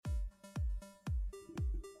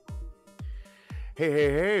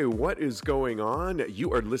Hey, what is going on?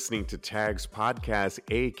 You are listening to Tags Podcast,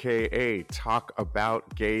 aka Talk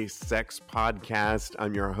About Gay Sex Podcast.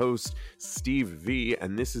 I'm your host, Steve V,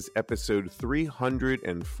 and this is episode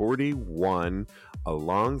 341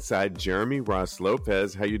 alongside Jeremy Ross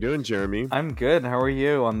Lopez. How you doing, Jeremy? I'm good. How are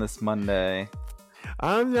you on this Monday?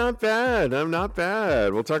 I'm not bad.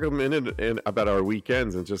 We'll talk a minute about our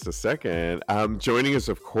weekends in just a second. Joining us,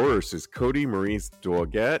 of course, is Cody Maurice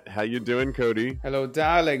Doggett. How you doing, Cody? Hello,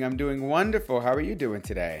 darling. I'm doing wonderful. How are you doing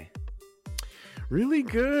today? Really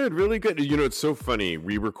good, really good. You know, it's so funny.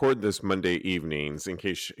 We record this Monday evenings, in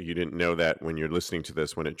case you didn't know that when you're listening to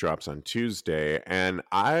this, when it drops on Tuesday. And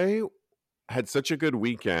I had such a good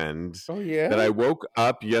weekend that I woke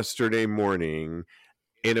up yesterday morning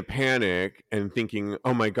in a panic and thinking,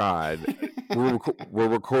 oh my God, we're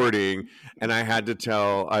recording. And I had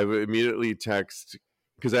to I would immediately text,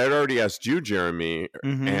 because I had already asked you, Jeremy,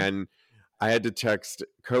 and I had to text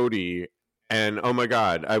Cody. And oh my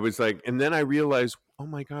God, I was like, and then I realized, oh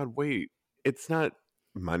my God, wait, it's not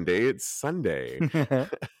Monday, it's Sunday.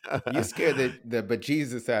 You scared the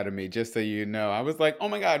bejesus out of me, just so you know. I was like, oh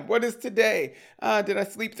my God, what is today? Did I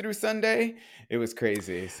sleep through Sunday? It was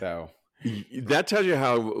crazy, so... That tells you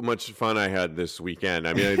how much fun I had this weekend.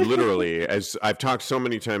 I mean, I literally, as I've talked so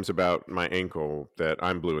many times about my ankle that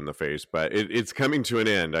I'm blue in the face, but it's coming to an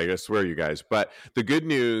end, I swear, you guys. But the good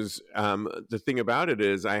news, the thing about it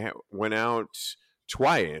is I went out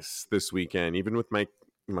twice this weekend, even with my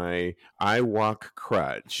I Walk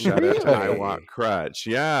crutch. Shout out to I Walk crutch.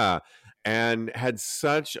 Yeah. And had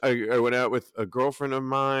I went out with a girlfriend of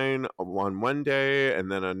mine on one day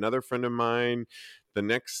and then another friend of mine the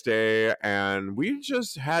next day, and we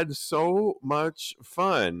just had so much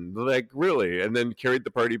fun, like really, and then carried the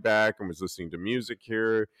party back and was listening to music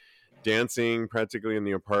here, dancing practically in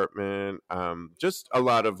the apartment. Just a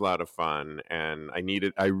lot of fun, and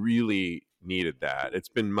I really needed that. It's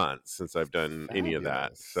been months since I've done any of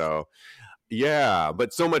that, so yeah,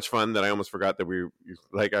 but so much fun that I almost forgot that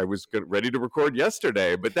I was ready to record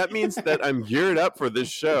yesterday, but that means that I'm geared up for this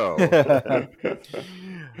show.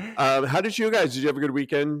 How did you guys? Did you have a good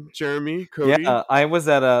weekend, Jeremy, Cody? Yeah, I was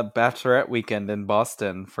at a bachelorette weekend in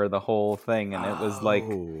Boston for the whole thing, and it was like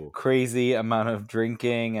crazy amount of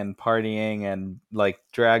drinking and partying and like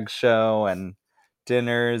drag show and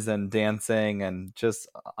dinners and dancing, and just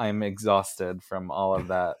I'm exhausted from all of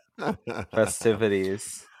that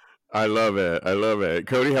festivities. I love it.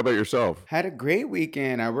 Cody, how about yourself? Had a great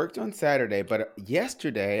weekend. I worked on Saturday, but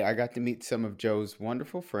yesterday I got to meet some of Joe's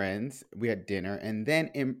wonderful friends. We had dinner, and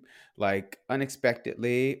then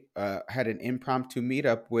unexpectedly had an impromptu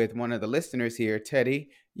meetup with one of the listeners here, Teddy.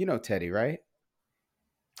 You know Teddy, right?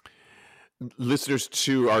 Listeners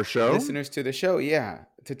to our show? Listeners to the show, yeah.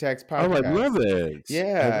 To Tags Podcast. Oh, I love it.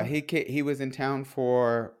 Yeah, he was in town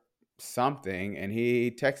for something, and he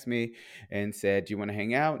texted me and said, do you want to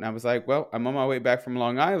hang out? And I was like, well, I'm on my way back from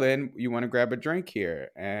Long Island. You want to grab a drink here?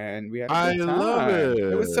 And we had a good time. I love it.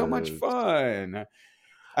 It was so much fun.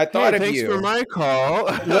 I thought of you. Thanks for my call.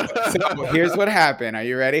 So here's what happened. Are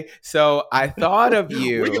you ready? So I thought of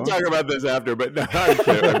you. We can talk about this after, but no, I'm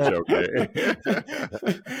joking.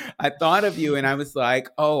 I thought of you, and I was like,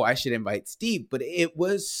 "Oh, I should invite Steve." But it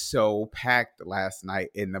was so packed last night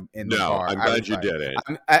in the bar. I'm glad you did it.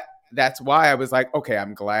 That's why I was like, okay,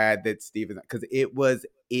 I'm glad that Steve is, because it was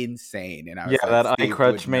insane. And I was that eye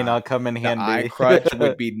crutch may not come in handy. Eye crutch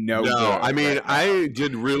would be no good. I mean, I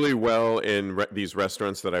did really well in these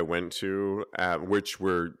restaurants that I went to, which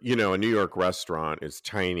were, a New York restaurant is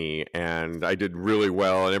tiny, and I did really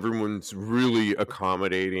well, and everyone's really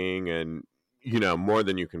accommodating and, more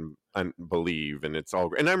than you can believe, and it's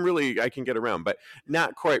all, and I can get around, but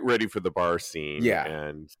not quite ready for the bar scene.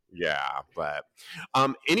 But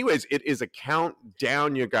anyways, it is a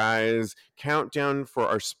countdown, you guys, countdown for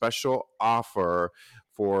our special offer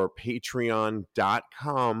for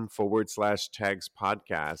patreon.com/tags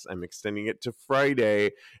podcast. I'm extending it to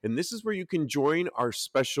Friday, and this is where you can join our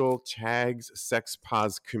special Tags Sex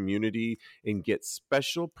Pause community and get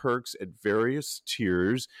special perks at various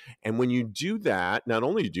tiers. And when you do that, not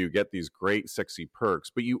only do you get these great sexy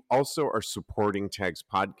perks, but you also are supporting Tags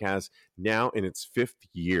Podcast now in its 5th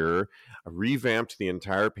year. I revamped the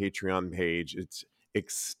entire Patreon page. It's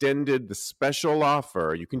extended the special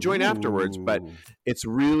offer. You can join afterwards, but it's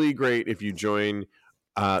really great if you join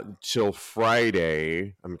till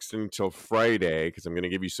Friday. I'm extending till Friday because I'm going to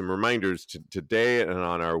give you some reminders today and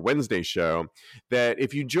on our Wednesday show that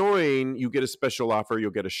if you join, you get a special offer.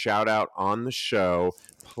 You'll get a shout out on the show,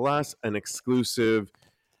 plus an exclusive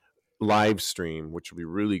live stream, which will be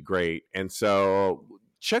really great. And so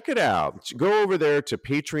check it out. Go over there to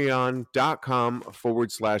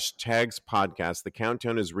patreon.com/tags podcast. The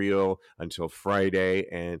countdown is real until Friday.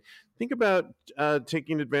 And think about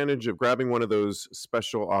taking advantage of grabbing one of those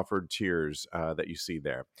special offered tiers that you see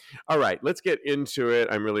there. All right, let's get into it.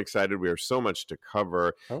 I'm really excited. We have so much to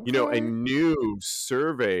cover. Okay. You know, a new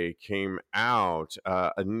survey came out,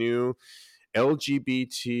 a new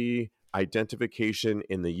LGBT identification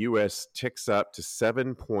in the U.S. ticks up to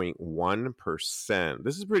 7.1%.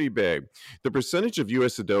 This is pretty big. The percentage of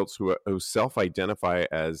U.S. adults who self-identify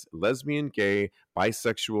as lesbian, gay,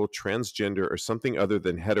 bisexual, transgender, or something other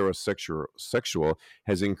than heterosexual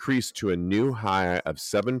has increased to a new high of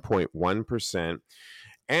 7.1%.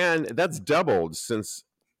 And that's doubled since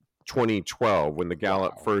 2012 when the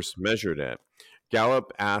Gallup first measured it.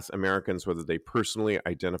 Gallup asked Americans whether they personally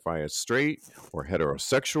identify as straight or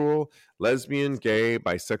heterosexual, lesbian, gay,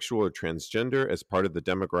 bisexual, or transgender as part of the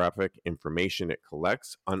demographic information it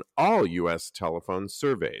collects on all U.S. telephone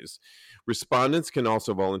surveys. Respondents can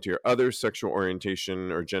also volunteer other sexual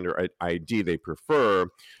orientation or gender ID they prefer,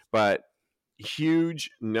 but huge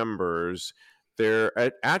numbers. They're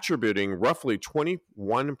attributing roughly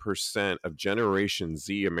 21% of Generation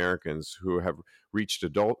Z Americans who have reached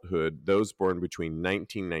adulthood, those born between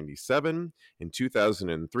 1997 and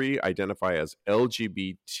 2003, identify as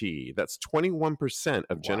LGBT. That's 21%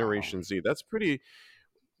 of Generation Z. That's pretty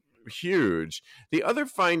huge. The other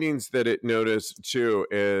findings that it noticed too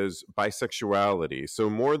is bisexuality. So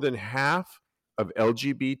more than half of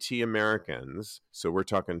LGBT Americans, so we're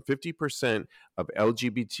talking 50% of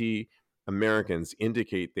LGBT Americans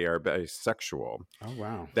indicate they are bisexual. Oh,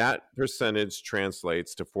 wow. That percentage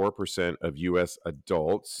translates to 4% of U.S.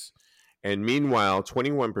 adults. And meanwhile,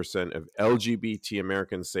 21% of LGBT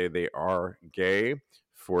Americans say they are gay,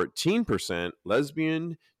 14%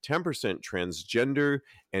 lesbian, 10% transgender,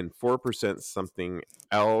 and 4% something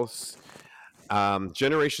else.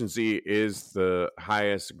 Generation Z is the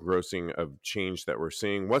highest grossing of change that we're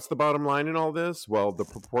seeing. What's the bottom line in all this? Well, the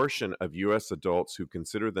proportion of U.S. adults who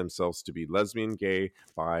consider themselves to be lesbian, gay,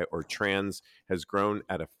 bi, or trans has grown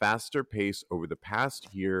at a faster pace over the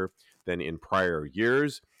past year than in prior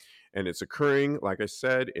years. And it's occurring, like I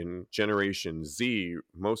said, in Generation Z,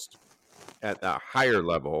 most at a higher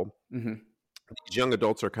level. Mm-hmm. These young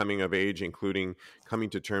adults are coming of age, including coming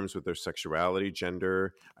to terms with their sexuality,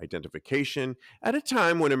 gender identification, at a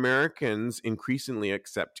time when Americans increasingly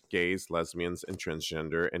accept gays, lesbians, and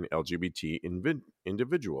transgender and LGBT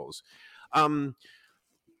individuals.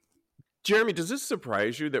 Jeremy, does this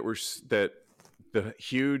surprise you that the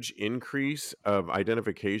huge increase of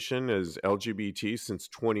identification as LGBT since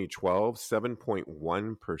 2012,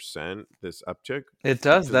 7.1%, this uptick? It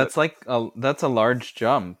does. That's a large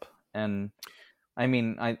jump. And I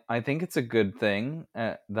mean, I think it's a good thing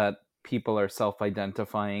that people are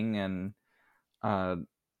self-identifying and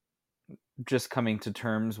just coming to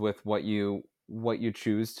terms with what you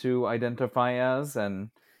choose to identify as, and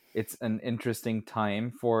it's an interesting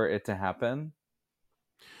time for it to happen.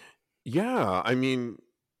 Yeah, I mean,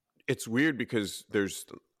 it's weird because there's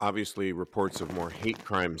obviously reports of more hate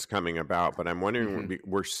crimes coming about, but I'm wondering,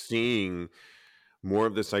 we're seeing more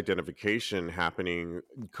of this identification happening.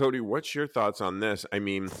 Cody, what's your thoughts on this? I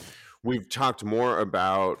mean, we've talked more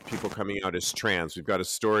about people coming out as trans. We've got a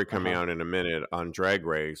story coming out in a minute on Drag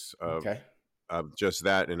Race of just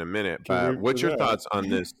that in a minute. But what's your thoughts on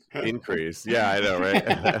this increase? Yeah, I know,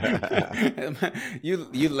 right?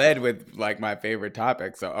 You led with like my favorite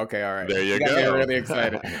topic, so okay, all right. There you go. Got me really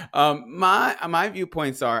excited. My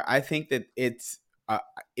viewpoints are, I think that it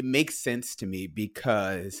makes sense to me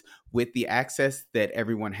because with the access that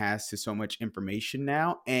everyone has to so much information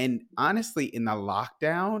now, and honestly, in the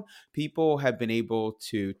lockdown, people have been able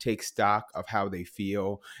to take stock of how they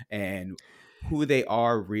feel and who they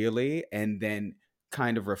are really, and then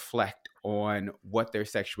kind of reflect on what their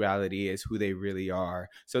sexuality is, who they really are.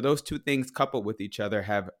 So those two things coupled with each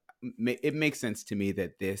other it makes sense to me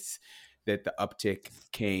that the uptick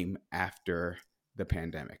came after the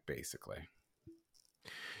pandemic, basically.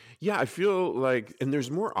 Yeah, I feel like, and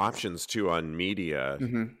there's more options too on media.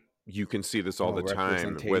 You can see this all the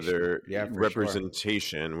time, whether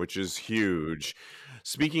representation, which is huge.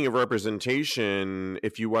 Speaking of representation,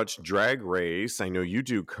 if you watch Drag Race, I know you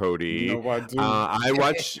do, Cody. No, I do. I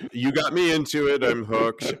watch. You got me into it. I'm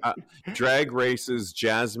hooked. Drag Race's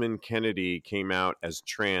Jasmine Kennedy came out as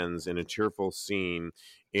trans in a tearful scene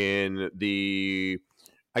in the,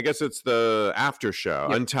 I guess it's the after show,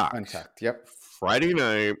 Untucked. Untucked. Yep. Friday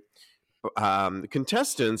night.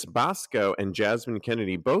 Contestants Bosco and Jasmine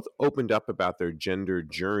Kennedy both opened up about their gender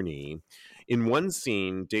journey In one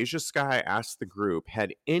scene, Deja Skye asked the group,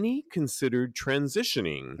 had any considered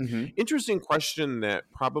transitioning? Mm-hmm. Interesting question that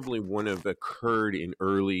probably wouldn't have occurred in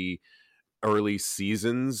early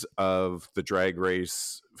seasons of the Drag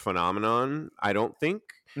Race phenomenon, I don't think.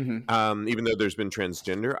 Mm-hmm. Even though there's been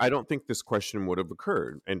transgender, I don't think this question would have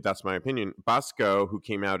occurred. And that's my opinion. Bosco, who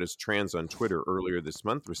came out as trans on Twitter earlier this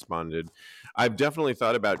month, responded, I've definitely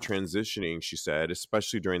thought about transitioning, she said,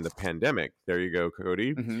 especially during the pandemic. There you go,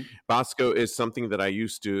 Cody. Mm-hmm. Bosco is something that I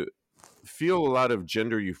used to feel a lot of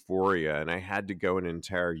gender euphoria, and I had to go an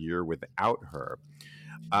entire year without her.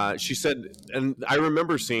 She said, and I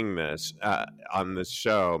remember seeing this on this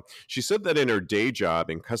show. She said that in her day job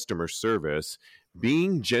in customer service,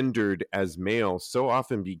 being gendered as male so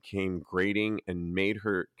often became grating and made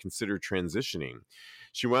her consider transitioning.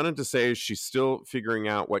 She wanted to say she's still figuring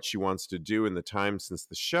out what she wants to do in the time since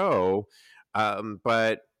the show.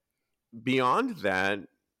 But beyond that,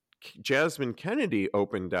 Jasmine Kennedy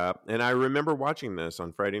opened up, and I remember watching this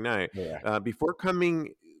on Friday night. Yeah. Before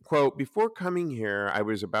coming, quote, before coming here, I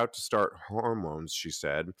was about to start hormones, she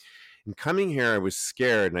said. And coming here, I was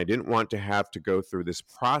scared and I didn't want to have to go through this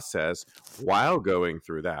process while going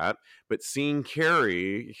through that. But seeing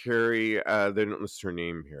Carrie, they don't list her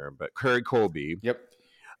name here, but Carrie Colby, Yep.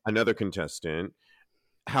 another contestant,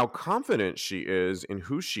 how confident she is in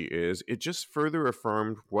who she is, it just further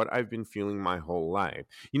affirmed what I've been feeling my whole life.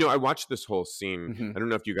 You know, I watched this whole scene. Mm-hmm. I don't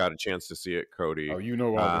know if you got a chance to see it, Cody. Oh, you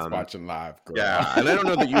know I was watching live, girl. Yeah, and I don't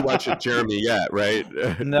know that you watched it, Jeremy, yet, right?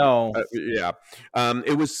 No. Yeah.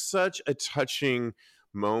 It was such a touching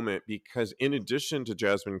moment because in addition to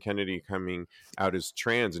Jasmine Kennedy coming out as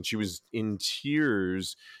trans and she was in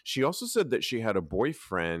tears, she also said that she had a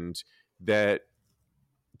boyfriend that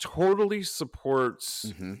totally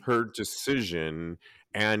supports her decision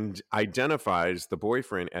and identifies the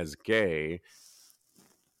boyfriend as gay.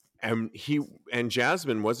 And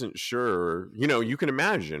Jasmine wasn't sure, you know, you can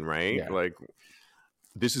imagine, right? Yeah. Like,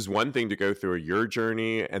 this is one thing to go through your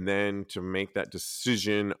journey and then to make that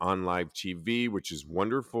decision on live TV, which is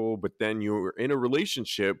wonderful. But then you're in a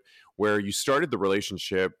relationship where you started the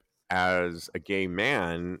relationship as a gay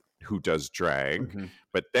man who does drag,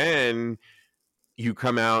 but then you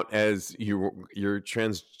come out as you're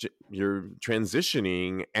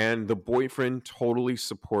transitioning, and the boyfriend totally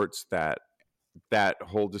supports that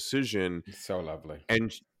whole decision. So lovely.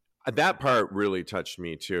 And that part really touched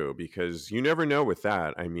me too, because you never know with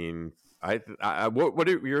that. I mean, what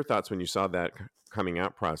are your thoughts when you saw that coming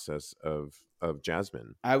out process of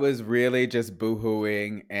Jasmine? I was really just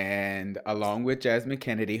boohooing, and along with Jasmine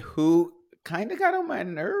Kennedy, who kind of got on my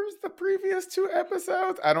nerves the previous 2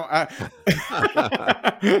 episodes.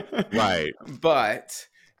 Right. But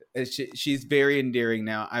she's very endearing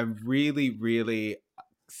now. I really, really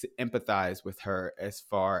empathize with her as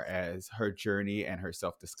far as her journey and her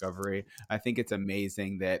self-discovery. I think it's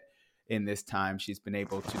amazing that in this time she's been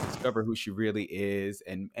able to discover who she really is,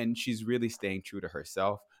 and she's really staying true to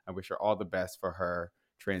herself. I wish her all the best for her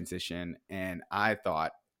transition, and I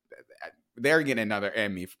thought they're getting another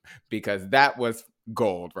Emmy because that was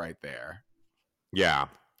gold right there. Yeah,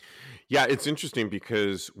 it's interesting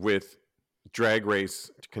because with Drag Race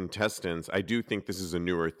contestants, I do think this is a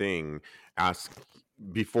newer thing.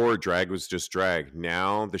 Before, drag was just drag.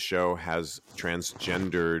 Now the show has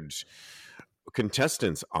transgendered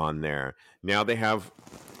contestants on there. Now they have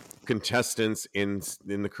contestants in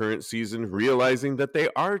the current season realizing that they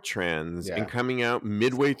are trans and coming out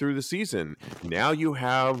midway through the season. Now you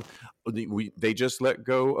have they just let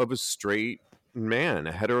go of a straight man,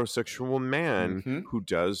 a heterosexual man who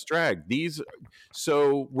does drag.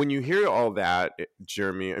 So when you hear all that,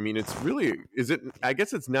 Jeremy, I mean, it's really, I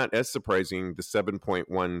guess it's not as surprising, the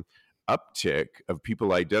 7.1 uptick of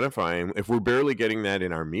people identifying, if we're barely getting that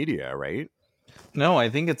in our media, right? No, I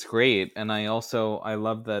think it's great. And I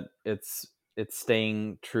love that it's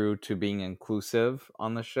staying true to being inclusive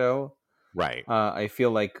on the show. Right. I feel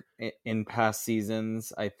like in past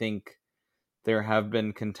seasons, I think there have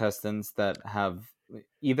been contestants that have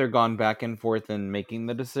either gone back and forth in making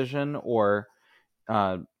the decision or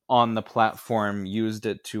on the platform used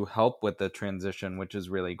it to help with the transition, which is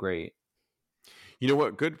really great. You know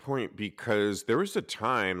what? Good point, because there was a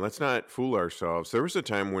time, let's not fool ourselves, there was a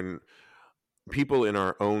time when people in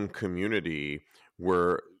our own community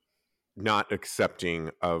were not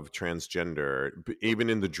accepting of transgender. Even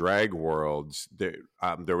in the drag world,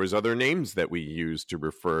 there was other names that we used to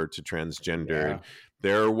refer to transgender.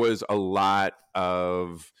 There was a lot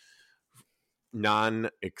of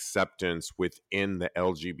non-acceptance within the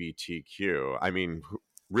LGBTQ. I mean,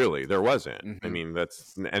 really, there wasn't. I mean,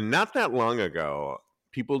 and not that long ago,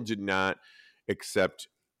 people did not accept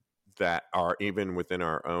that are even within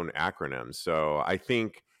our own acronyms. So I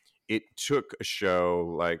think it took a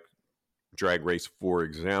show like Drag Race, for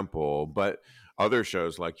example, but other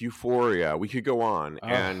shows like Euphoria, we could go on,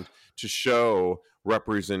 and to show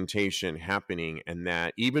representation happening, and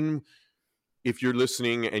that even if you're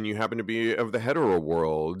listening and you happen to be of the hetero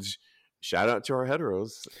world, shout out to our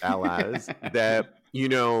heteros allies, that Hey,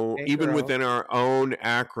 even girl. within our own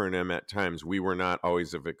acronym at times we were not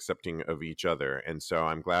always accepting of each other. And so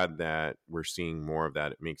I'm glad that we're seeing more of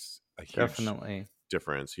that. It makes a huge Definitely.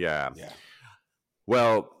 difference. Yeah.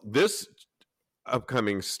 Well, this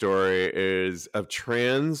upcoming story is a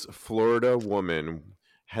trans Florida woman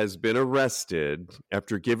has been arrested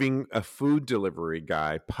after giving a food delivery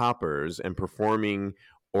guy poppers and performing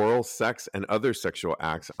oral sex and other sexual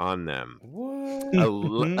acts on them.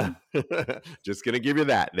 What? Just gonna give you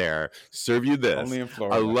that there. Serve you this. Only in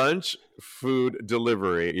Florida. A lunch food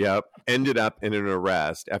delivery, ended up in an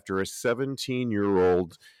arrest after a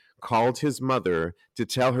 17-year-old called his mother to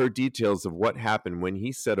tell her details of what happened when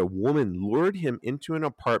he said a woman lured him into an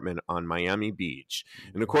apartment on Miami Beach.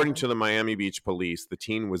 And according to the Miami Beach police, the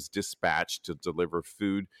teen was dispatched to deliver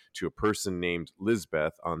food to a person named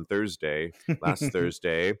Lisbeth on last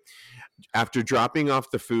Thursday. After dropping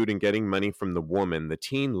off the food and getting money from the woman, the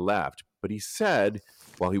teen left. But he said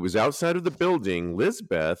while he was outside of the building,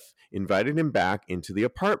 Lisbeth invited him back into the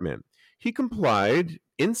apartment. He complied.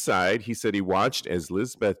 Inside, he said he watched as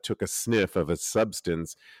Lisbeth took a sniff of a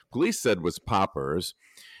substance police said was poppers.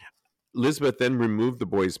 Lisbeth then removed the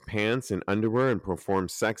boy's pants and underwear and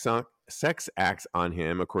performed sex acts on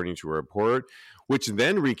him, according to a report, which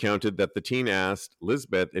then recounted that the teen asked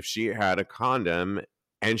Lisbeth if she had a condom,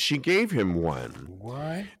 and she gave him one.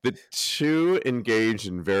 What? The two engaged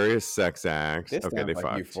in various sex acts. This okay, they like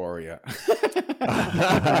fucked. Euphoria.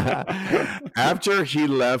 After he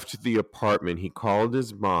left the apartment, he called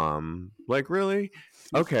his mom. Like, really?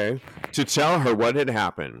 Okay. To tell her what had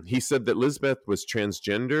happened. He said that Lisbeth was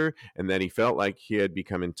transgender and that he felt like he had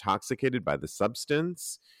become intoxicated by the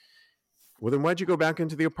substance. Well, then why'd you go back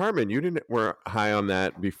into the apartment? You were high on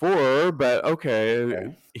that before, but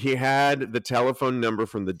okay. He had the telephone number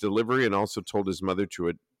from the delivery and also told his mother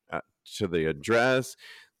to the address.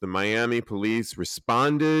 The Miami police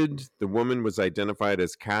responded. The woman was identified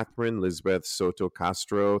as Catherine Lisbeth Soto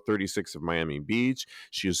Castro, 36, of Miami Beach.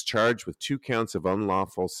 She is charged with 2 counts of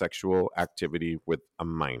unlawful sexual activity with a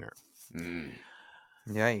minor.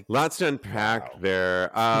 Yikes. Lots to unpack there.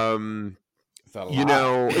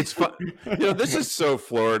 It's fun. This is so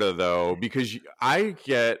Florida though, because I've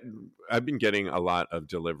been getting a lot of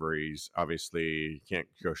deliveries. Obviously, can't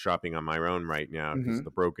go shopping on my own right now because of the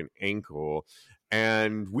broken ankle.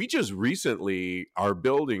 And we just recently, our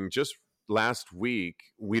building, just last week,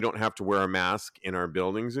 we don't have to wear a mask in our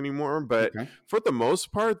buildings anymore. But for the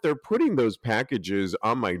most part, they're putting those packages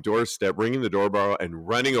on my doorstep, ringing the doorbell and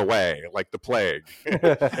running away like the plague.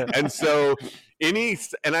 And so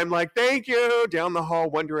and I'm like, thank you, down the hall,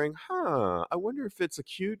 wondering, I wonder if it's a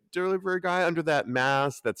cute delivery guy under that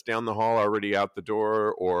mask that's down the hall already out the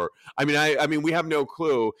door. Or, I mean, we have no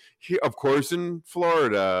clue. Here, of course, in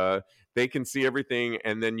Florida, they can see everything,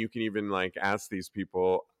 and then you can even like ask these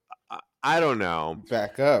people. I don't know.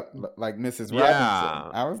 Back up, like Mrs.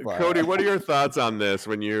 Robinson. I was like, Cody, what are your thoughts on this?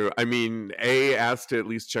 When asked to at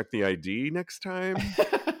least check the ID next time.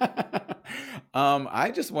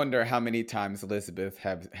 I just wonder how many times Elizabeth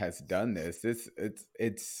has done this. It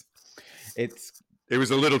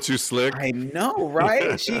was a little too slick. I know,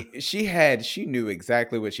 right? she knew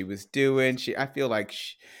exactly what she was doing. I feel like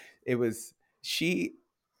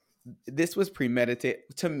this was premeditated.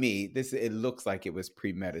 To me, it looks like it was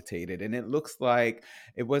premeditated, and it looks like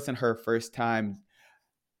it wasn't her first time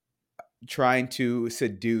trying to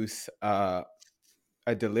seduce a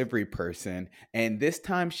delivery person, and this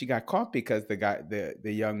time she got caught because the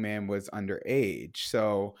young man was underage.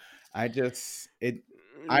 So I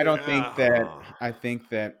think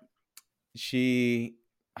that she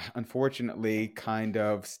unfortunately kind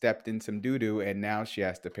of stepped in some doo-doo, and now she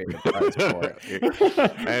has to pay the price for it.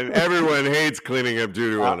 And everyone hates cleaning up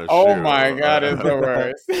doo-doo on a shoe. Oh my God, it's the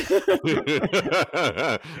worst.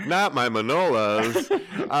 Not my Manolas.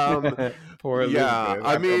 Poor Elizabeth.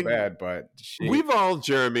 I feel bad, but we've all,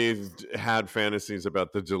 Jeremy, had fantasies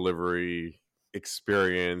about the delivery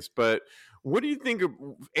experience, but what do you think of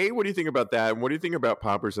what do you think about that? And what do you think about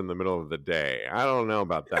poppers in the middle of the day? I don't know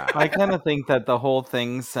about that. I kind of think that the whole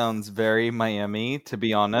thing sounds very Miami, to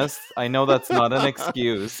be honest. I know that's not an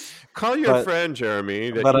excuse. Call your friend, Jeremy,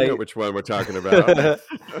 that you know which one we're talking about.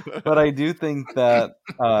 But I do think that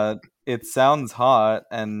it sounds hot,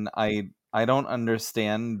 and I don't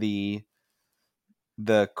understand the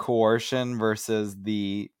the coercion versus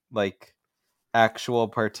the like actual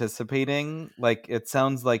participating. Like it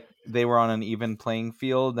sounds like they were on an even playing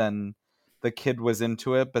field and the kid was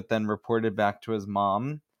into it, but then reported back to his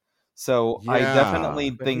mom. So I Yeah. definitely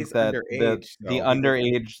But think he's that underage, the so he doesn't.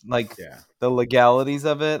 underage, like Yeah. the legalities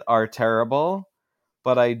of it are terrible.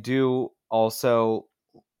 But I do also,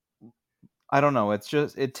 I don't know, it's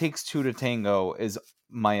just it takes two to tango is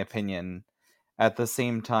my opinion, at the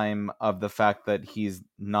same time of the fact that he's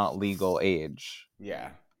not legal age.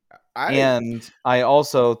 Yeah. I And I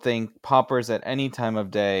also think poppers at any time of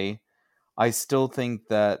day, I still think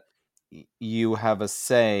that you have a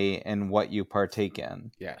say in what you partake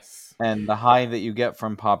in. yes. And the high that you get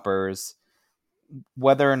from poppers,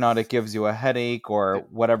 whether or not it gives you a headache or Th-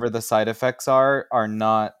 whatever the side effects are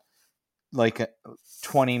not like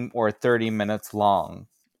 20 or 30 minutes long.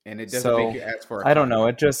 And it doesn't make So you ask for a I don't know. condom.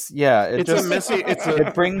 It just, yeah, it It's a just, messy. It's a.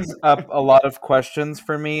 it brings up a lot of questions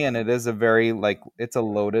for me. And it is a very, like, it's a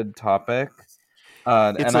loaded topic. It's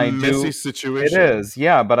And a I messy do, it situation. is,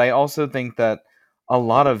 yeah. But I also think that a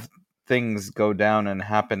lot of things go down and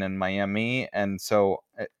happen in Miami. And so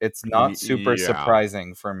it's not super Yeah.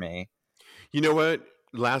 surprising for me. You know what?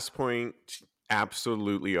 Last point.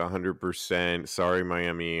 Absolutely 100%. Sorry,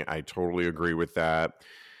 Miami. I totally agree with that.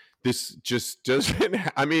 This just doesn't.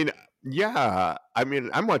 I mean, yeah. I mean,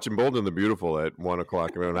 I'm watching Bold and the Beautiful at 1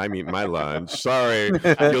 o'clock when I'm eating my lunch. Sorry,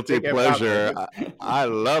 guilty Thinking about pleasure. this. I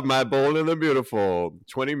love my Bold and the Beautiful.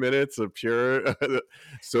 20 minutes of pure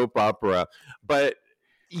soap opera, but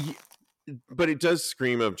y- but it does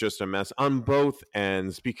scream of just a mess on both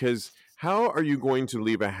ends, because how are you going to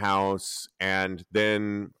leave a house and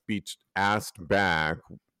then be asked back?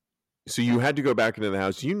 So you had to go back into the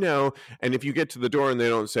house, and if you get to the door and they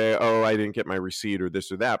don't say, "Oh, I didn't get my receipt," or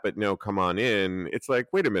this or that, but no, come on in. It's like,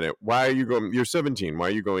 wait a minute, why are you going? You're 17. Why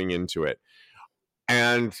are you going into it?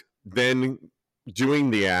 And then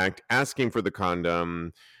doing the act, asking for the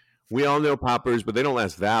condom. We all know poppers, but they don't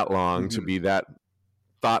last that long to Mhm. be that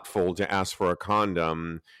thoughtful to ask for a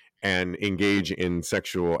condom and engage in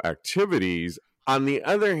sexual activities. On the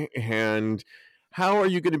other hand, how are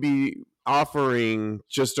you going to be offering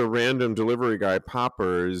just a random delivery guy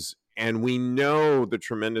poppers? And we know the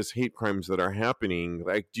tremendous hate crimes that are happening.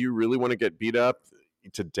 Like, do you really want to get beat up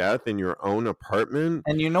to death in your own apartment?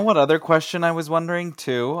 And you know what other question I was wondering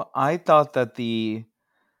too? I thought that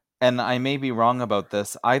and I may be wrong about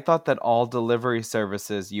this, I thought that all delivery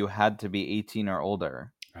services you had to be 18 or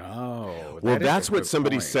older. Oh, Well, that is a that's what good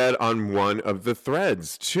somebody point. said on one of the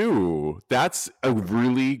threads, too. That's a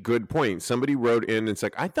really good point. Somebody wrote in and it's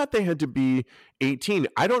like, I thought they had to be 18.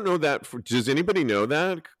 I don't know that. Does anybody know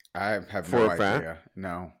that I have for no a fact? idea.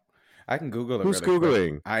 No. I can Google it Who's really quick.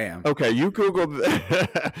 Googling? I am. Okay, you Googled.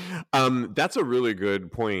 That's a really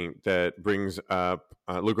good point that brings up.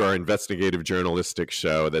 Look, our investigative journalistic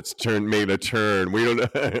show that's made a turn. We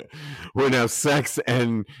don't. We're now sex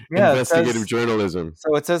and Yeah, investigative journalism.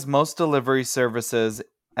 it says most delivery services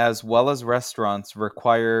as well as restaurants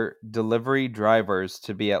require delivery drivers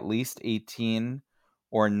to be at least 18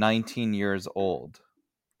 or 19 years old.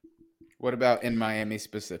 What about in Miami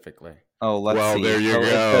specifically? Oh, let's Well, see. there you So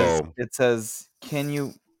go. it says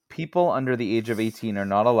people under the age of 18 are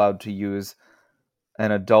not allowed to use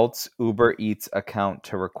an adult's Uber Eats account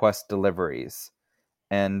to request deliveries.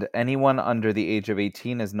 And anyone under the age of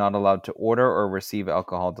 18 is not allowed to order or receive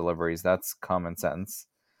alcohol deliveries. That's common sense.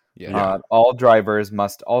 Yeah. Yeah. All drivers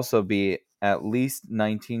must also be at least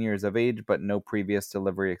 19 years of age, but no previous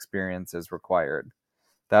delivery experience is required.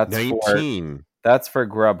 That's 19. for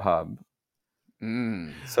Grubhub.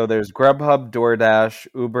 Mm. So there's Grubhub, DoorDash,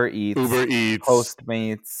 Uber Eats,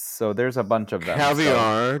 Postmates. So there's a bunch of them.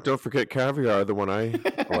 Caviar. Don't forget Caviar, the one I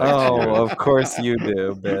like. Oh, of course you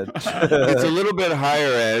do, bitch. It's a little bit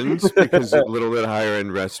higher end because a little bit higher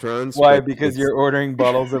end restaurants. Why? But Because you're ordering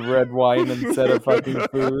bottles of red wine instead of fucking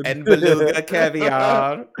food. And beluga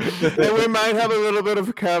caviar. And we might have a little bit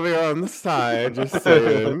of caviar on the side, just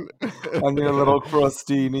saying. On your little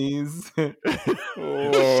crostinis.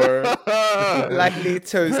 Or lightly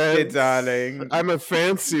toasted, Pence. darling. I'm a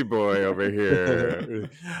fancy boy over here.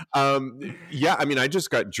 Yeah, I mean, I just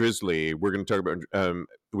got Drizzly. We're going to talk about,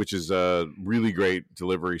 which is a really great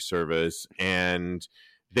delivery service, and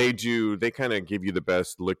they kind of give you the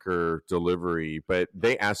best liquor delivery, but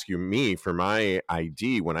they ask me for my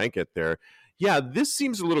ID when I get there. Yeah, this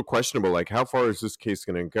seems a little questionable. Like, how far is this case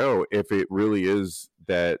going to go if it really is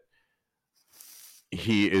that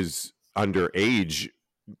he is underage?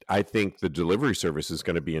 I think the delivery service is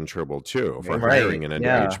going to be in trouble too for Right. hiring an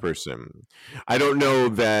Yeah. underage person. I don't know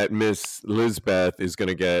that Miss Lisbeth is going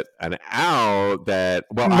to get an out. That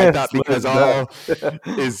I Miss thought because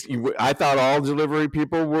Lisbeth. I thought all delivery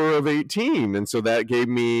people were of 18, and so that gave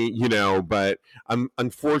me, But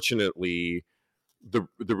unfortunately,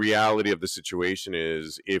 the reality of the situation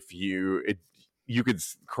is if you could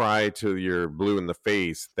cry till you're blue in the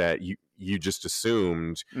face that you just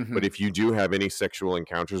assumed. But if you do have any sexual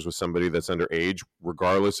encounters with somebody that's underage,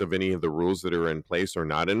 regardless of any of the rules that are in place or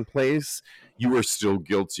not in place, you are still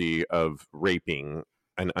guilty of raping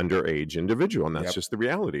an underage individual, and that's just the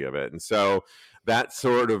reality of it. And so that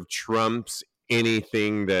sort of trumps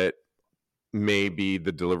anything that may be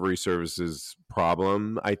the delivery service's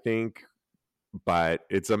problem, I think, but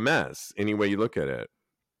it's a mess any way you look at it.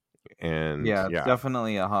 And yeah, it's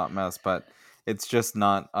definitely a hot mess, but it's just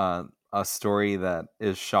not a story that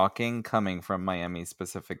is shocking coming from Miami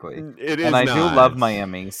specifically. It is, and I do not. love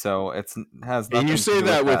Miami, so it has nothing And you to say do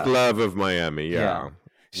that with that. love of Miami, Yeah.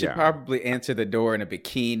 She probably answered the door in a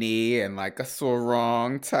bikini and like a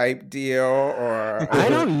sarong type deal, or I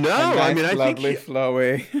don't know. I I lovely think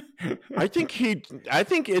flowy. I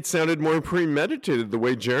think it sounded more premeditated the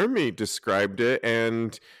way Jeremy described it,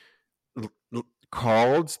 and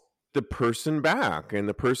called the person back, and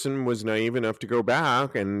the person was naive enough to go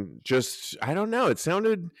back, and just, I don't know, it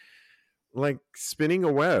sounded like spinning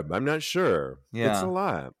a web. I'm not sure. Yeah. It's a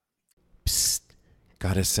lot. Psst.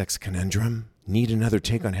 Got a sex conundrum? Need another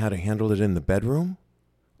take on how to handle it in the bedroom?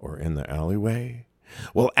 Or in the alleyway?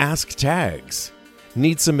 Well, ask Tags.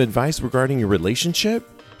 Need some advice regarding your relationship?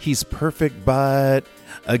 He's perfect, but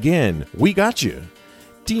again, we got you.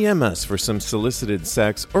 DM us for some solicited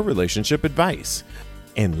sex or relationship advice.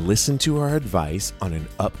 And listen to our advice on an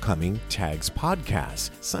upcoming Tags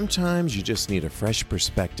podcast. Sometimes you just need a fresh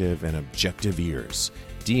perspective and objective ears.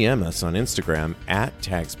 DM us on Instagram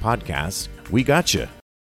 @Tags Podcast. We got you.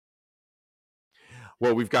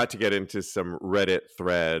 Well, we've got to get into some Reddit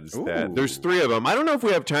threads. There's 3 of them. I don't know if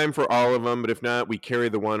we have time for all of them, but if not, we carry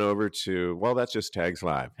the one over to, well, that's just Tags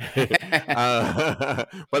Live. But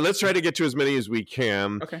let's try to get to as many as we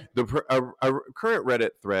can. Okay. A current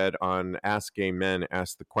Reddit thread on Ask Gay Men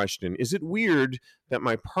asked the question, is it weird that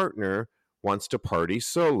my partner wants to party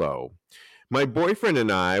solo? My boyfriend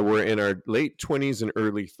and I were in our late 20s and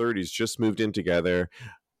early 30s, just moved in together.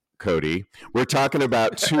 Cody, we're talking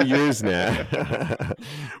about 2 years now.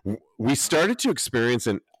 We started to experience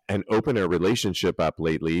and open our relationship up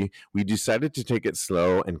lately. We decided to take it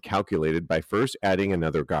slow and calculated by first adding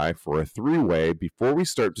another guy for a 3-way before we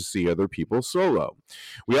start to see other people solo.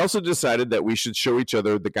 We also decided that we should show each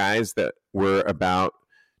other the guys that we're about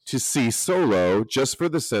to see solo, just for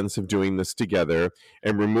the sense of doing this together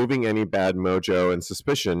and removing any bad mojo and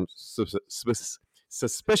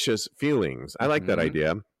suspicious feelings. I like that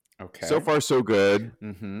idea. Okay. So far, so good.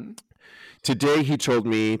 Today, he told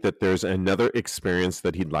me that there's another experience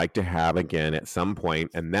that he'd like to have again at some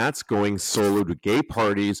point, and that's going solo to gay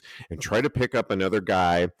parties and try to pick up another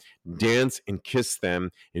guy, dance and kiss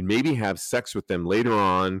them, and maybe have sex with them later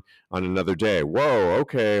on another day. Whoa,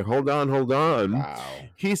 okay, hold on. Wow.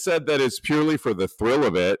 He said that it's purely for the thrill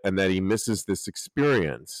of it and that he misses this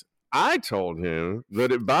experience. I told him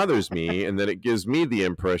that it bothers me and that it gives me the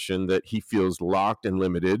impression that he feels locked and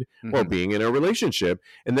limited while being in a relationship,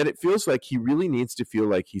 and that it feels like he really needs to feel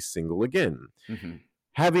like he's single again.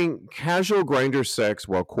 Having casual Grindr sex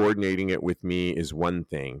while coordinating it with me is one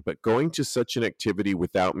thing, but going to such an activity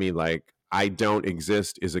without me, like I don't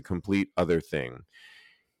exist, is a complete other thing.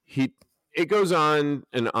 It goes on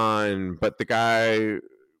and on, but the guy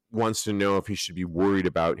wants to know if he should be worried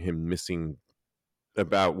about him missing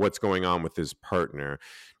about what's going on with his partner.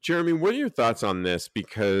 Jeremy, what are your thoughts on this?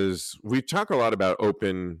 Because we talk a lot about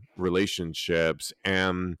open relationships,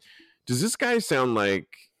 and does this guy sound like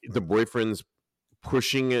the boyfriend's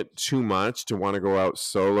pushing it too much to want to go out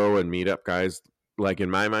solo and meet up guys like, in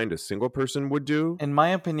my mind, a single person would do? In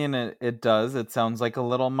my opinion, it does. It sounds like a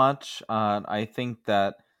little much. I think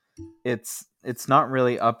that it's not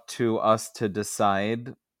really up to us to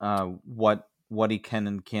decide what he can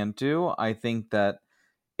and can't do. I think that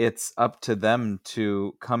it's up to them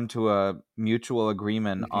to come to a mutual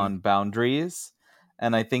agreement on boundaries.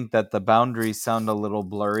 And I think that the boundaries sound a little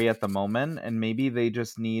blurry at the moment, and maybe they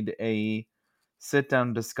just need a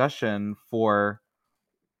sit-down discussion for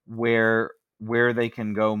where they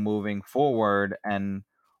can go moving forward and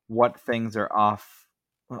what things are off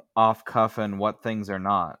cuff and what things are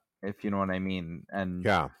not, if you know what I mean. And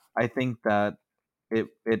Yeah. I think that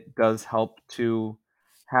it does help to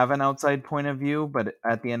have an outside point of view, but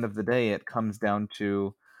at the end of the day, it comes down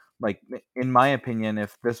to like, in my opinion,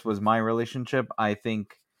 if this was my relationship, I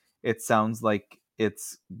think it sounds like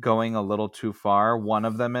it's going a little too far. One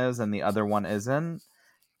of them is, and the other one isn't.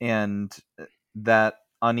 And that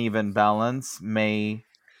uneven balance may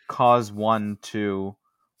cause one to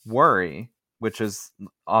worry, which is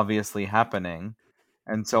obviously happening.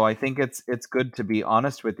 And so I think it's good to be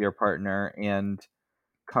honest with your partner and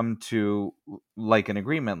come to like an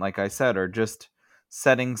agreement, like I said, or just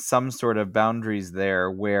setting some sort of boundaries there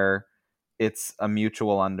where it's a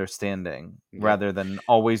mutual understanding Yeah. rather than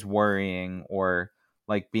always worrying or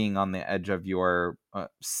like being on the edge of your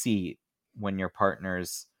seat when your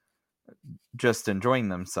partner's just enjoying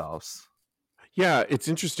themselves. Yeah, it's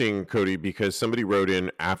interesting, Cody, because somebody wrote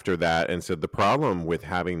in after that and said the problem with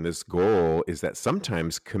having this goal is that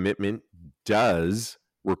sometimes commitment does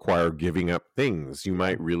require giving up things you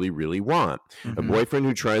might really, really want. A Mm-hmm. boyfriend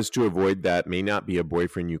who tries to avoid that may not be a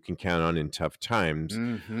boyfriend you can count on in tough times.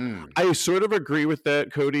 Mm-hmm. I sort of agree with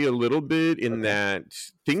that, Cody, a little bit in Okay. that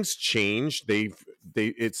things change.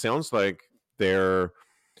 It sounds like they're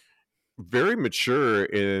very mature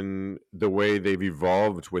in the way they've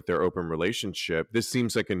evolved with their open relationship. This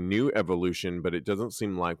seems like a new evolution, but it doesn't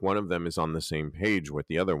seem like one of them is on the same page with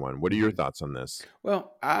the other one. What are your Mm-hmm. thoughts on this?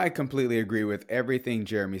 Well, I completely agree with everything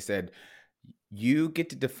Jeremy said. You get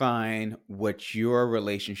to define what your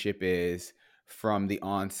relationship is from the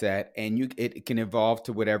onset, and it can evolve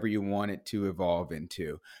to whatever you want it to evolve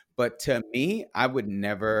into. But to me, I could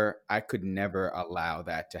never allow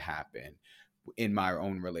that to happen in my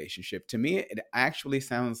own relationship. To me, it actually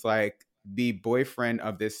sounds like the boyfriend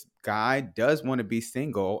of this guy does want to be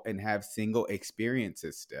single and have single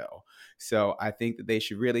experiences still. So I think that they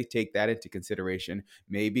should really take that into consideration.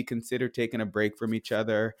 Maybe consider taking a break from each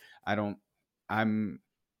other. I'm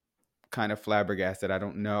kind of flabbergasted. I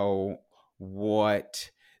don't know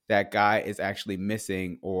what that guy is actually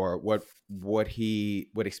missing, or what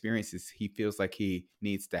experiences he feels like he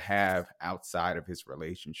needs to have outside of his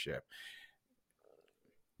relationship.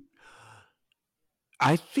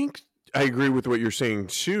 I think I agree with what you're saying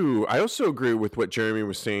too. I also agree with what Jeremy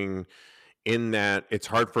was saying in that it's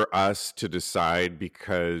hard for us to decide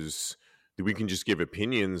because we can just give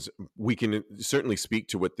opinions. We can certainly speak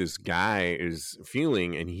to what this guy is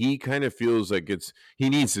feeling, and he kind of feels like he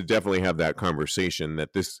needs to definitely have that conversation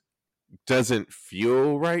that this doesn't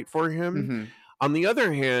feel right for him. Hmm. On the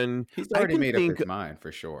other hand, He's I already can made up think his mind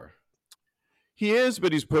for sure. he is,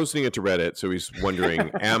 but he's posting it to Reddit, so he's wondering,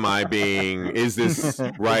 is this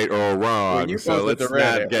right or When wrong? you So post it to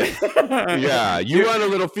let's not get, yeah, Reddit, you want a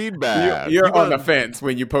little feedback. you're on the fence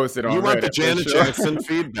when you post it You on want the Reddit for Janet sure. Jackson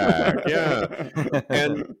feedback. Yeah.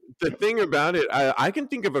 And the thing about it, I can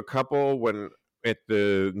think of a couple when at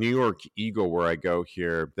the New York Eagle where I go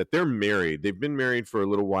here that they're married. They've been married for a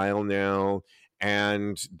little while now,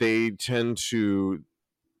 and they tend to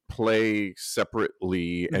play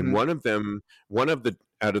separately. And Hmm. one of the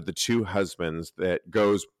out of the two husbands that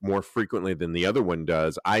goes more frequently than the other one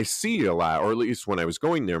does, I see a lot, or at least when I was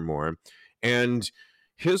going there more. And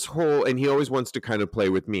and he always wants to kind of play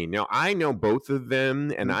with me. Now I know both of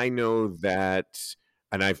them, and I know that,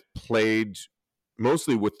 and I've played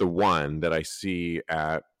mostly with the one that I see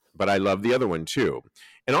at, but I love the other one too.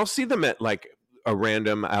 And I'll see them at like a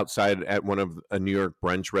random outside at one of a New York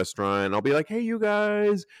brunch restaurant. I'll be like, "Hey, you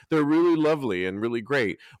guys, they're really lovely and really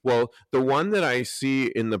great." Well, the one that I see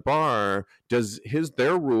in the bar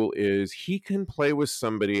their rule is he can play with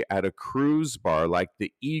somebody at a cruise bar like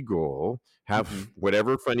the Eagle, Hmm. have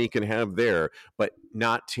whatever fun he can have there, but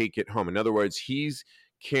not take it home. In other words, he's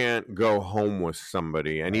can't go home with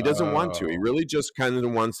somebody, and he doesn't want to. He Oh. really just kind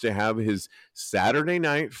of wants to have his Saturday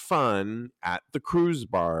night fun at the cruise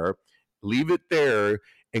bar, leave it there,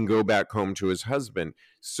 and go back home to his husband.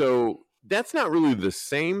 So that's not really the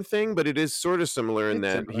same thing, but it is sort of similar in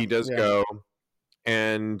It's that he similar. does Yeah. go.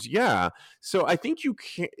 And yeah, so I think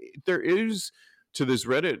there is, to this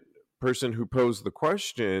Reddit person who posed the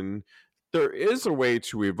question, there is a way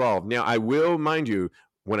to evolve. Now, I will mind you,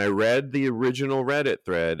 when I read the original Reddit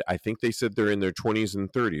thread, I think they said they're in their 20s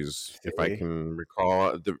and 30s, if I See? can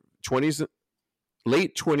recall. The 20s,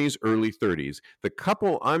 late 20s, early 30s. The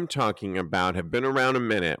couple I'm talking about have been around a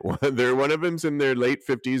minute. One of them's in their late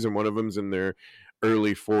 50s and one of them's in their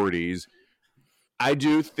early 40s. I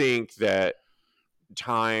do think that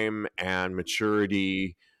time and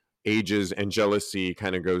maturity, ages, and jealousy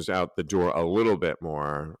kind of goes out the door a little bit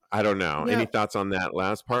more. I don't know. Yeah, Any thoughts on that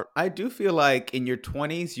last part? I do feel like in your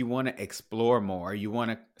 20s, you want to explore more. You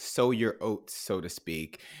want to sow your oats, so to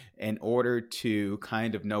speak, in order to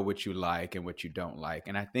kind of know what you like and what you don't like.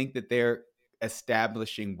 And I think that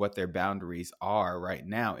establishing what their boundaries are right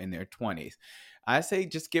now in their 20s. I say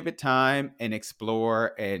just give it time and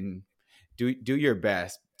explore and do your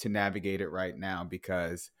best to navigate it right now,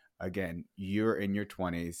 because again, you're in your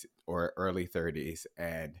 20s or early 30s,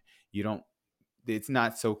 and you don't it's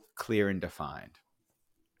not so clear and defined.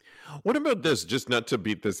 What about this? Just not to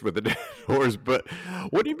beat this with a dead horse, but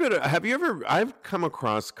what do you better? Have you ever? I've come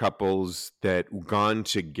across couples that gone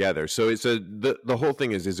together. So it's the whole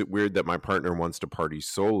thing is it weird that my partner wants to party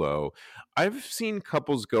solo? I've seen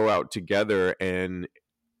couples go out together and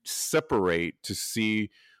separate to see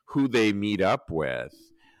who they meet up with.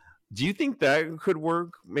 Do you think that could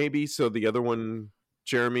work? Maybe so the other one,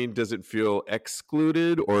 Jeremy, does it feel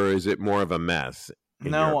excluded, or is it more of a mess? In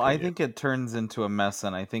your No, I opinion, think it turns into a mess,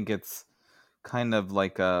 and I think it's kind of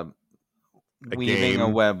like a a weaving a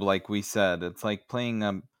game. web, like we said. It's like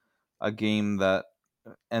playing a game that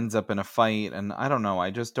ends up in a fight, and I don't know.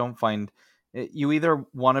 I just don't find it, you either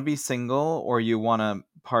want to be single or you want to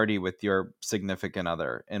party with your significant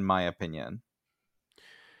other, in my opinion.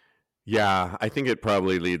 Yeah, I think it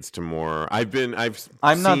probably leads to more. I've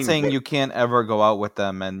I'm not seen, saying you can't ever go out with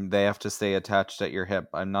them and they have to stay attached at your hip.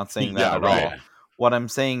 I'm not saying that yeah, at right. all. What I'm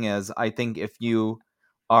saying is, I think if you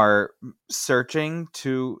are searching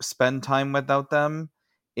to spend time without them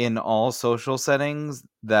in all social settings,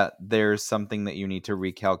 that there's something that you need to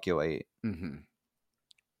recalculate. Mm-hmm.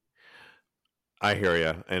 I hear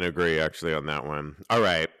you and agree actually on that one. All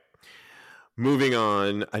right. Moving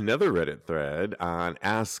on, another Reddit thread on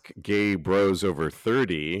Ask Gay Bros Over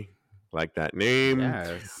 30. Like that name.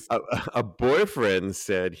 Yes. A boyfriend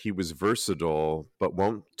said he was versatile but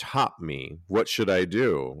won't top me. What should I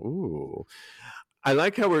do? Ooh. I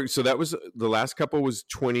like how so that was the last couple was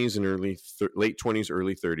 20s and late 20s,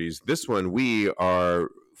 early 30s. This one, we are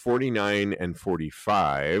 49 and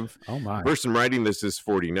 45. Oh my. The person writing this is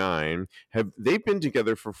 49. They've been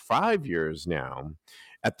together for 5 years now.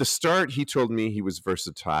 At the start, he told me he was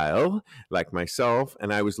versatile, like myself,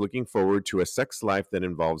 and I was looking forward to a sex life that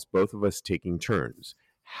involves both of us taking turns.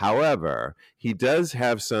 However, he does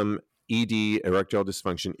have some ED, erectile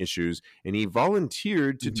dysfunction issues, and he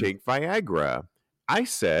volunteered to take Viagra. I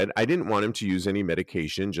said I didn't want him to use any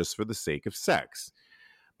medication just for the sake of sex.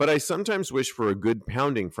 But I sometimes wish for a good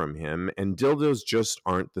pounding from him, and dildos just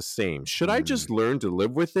aren't the same. Should I just learn to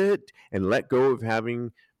live with it and let go of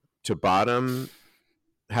having to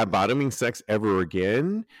have bottoming sex ever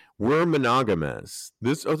again? We're monogamous.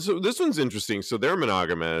 So this one's interesting. So they're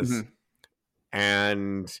monogamous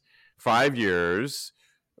and 5 years,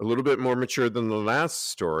 a little bit more mature than the last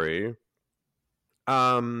story.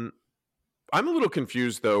 I'm a little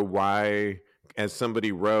confused though why, as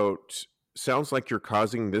somebody wrote, sounds like you're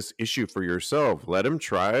causing this issue for yourself. Let him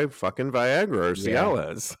try fucking Viagra or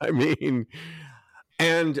Cialis. I mean,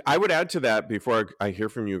 and I would add to that before I hear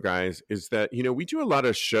from you guys is that, you know, we do a lot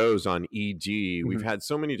of shows on ED. We've had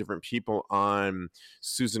so many different people on.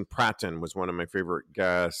 Susan Pratton was one of my favorite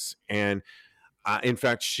guests. And in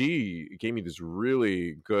fact, she gave me this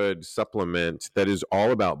really good supplement that is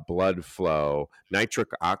all about blood flow, nitric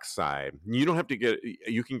oxide. You don't have to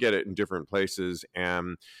you can get it in different places.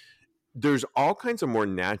 And there's all kinds of more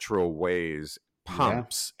natural ways,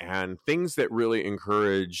 pumps and things that really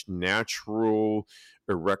encourage natural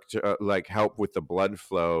like help with the blood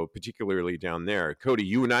flow, particularly down there. Cody,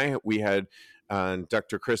 you and I, we had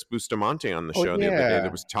Dr. Chris Bustamante on the show the other day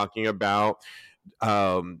that was talking about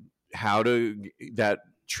how that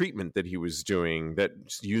treatment that he was doing that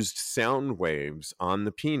used sound waves on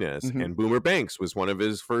the penis, and Boomer Banks was one of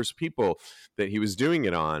his first people that he was doing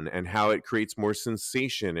it on, and how it creates more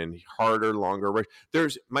sensation and harder, longer.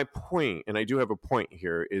 There's my point, and I do have a point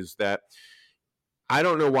here, is that I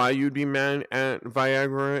don't know why you'd be mad at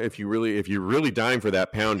Viagra. If you're really dying for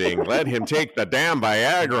that pounding, let him take the damn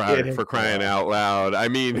Viagra, for crying out loud. I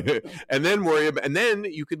mean, and then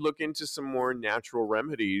you could look into some more natural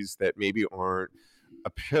remedies that maybe aren't a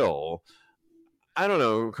pill. I don't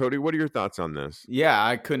know, Cody, what are your thoughts on this? Yeah,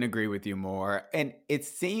 I couldn't agree with you more. And it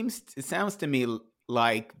sounds to me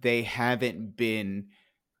like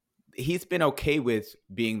he's been okay with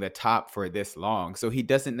being the top for this long. So he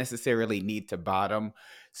doesn't necessarily need to bottom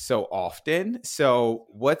so often. So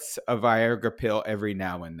what's a Viagra pill every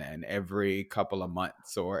now and then, every couple of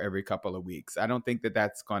months or every couple of weeks? I don't think that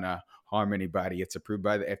that's going to harm anybody. It's approved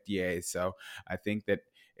by the FDA. So I think that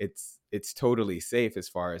it's totally safe as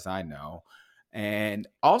far as I know. And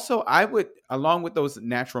also, I would, along with those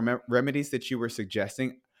natural remedies that you were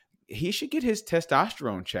suggesting, he should get his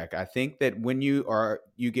testosterone check. I think that when you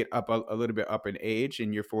get up a little bit up in age,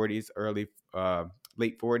 in your 40s, early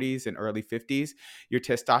late 40s and early 50s, your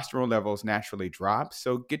testosterone levels naturally drop.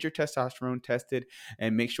 So get your testosterone tested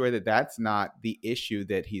and make sure that that's not the issue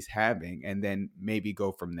that he's having, and then maybe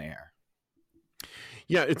go from there.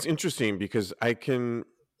 Yeah, it's interesting because I can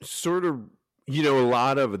sort of, a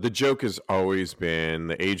lot of the joke has always been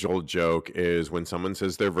the age old joke is when someone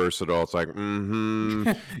says they're versatile, it's like,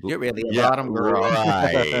 You're really a yeah, bottom girl.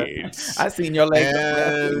 right. I seen your legs.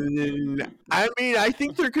 And I mean, I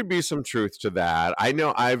think there could be some truth to that. I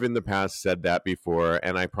know I've in the past said that before,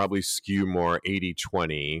 and I probably skew more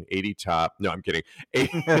 80-20, 80 top. No, I'm kidding.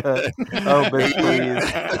 Oh, but please.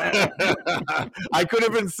 I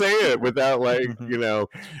couldn't even say it without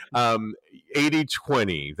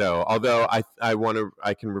 80-20 though. Although I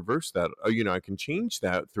can reverse that. I can change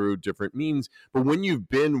that through different means. But when you've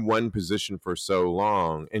been one position for so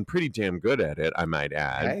long and pretty damn good at it, I might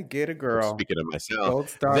add. Hey, get a girl. Speaking of myself, Gold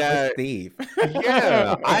star for Steve.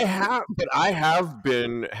 Yeah, I have, but I have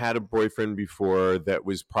had a boyfriend before that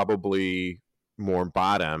was probably more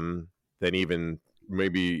bottom than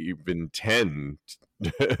maybe even 10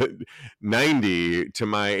 90 to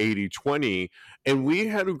my 80-20, and we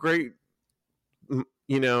had a great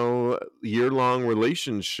year-long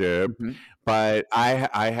relationship. But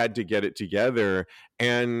I had to get it together,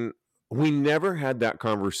 and we never had that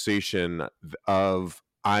conversation of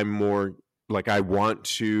I'm more like I want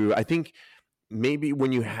to. I think maybe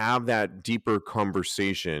when you have that deeper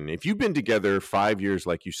conversation, if you've been together 5 years,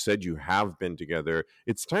 like you said you have been together,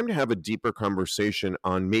 it's time to have a deeper conversation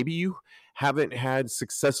on maybe you haven't had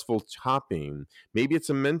successful topping. Maybe it's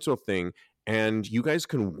a mental thing, and you guys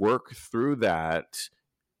can work through that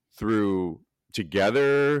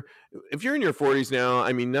together. If you're in your 40s now,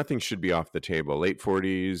 I mean, nothing should be off the table. Late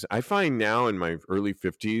 40s. I find now in my early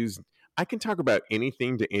 50s, I can talk about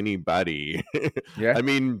anything to anybody. Yeah. I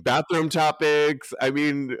mean, bathroom topics. I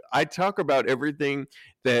mean, I talk about everything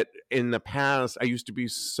that in the past I used to be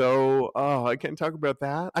I can't talk about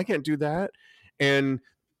that. I can't do that. And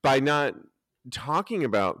by not talking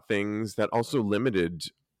about things that also limited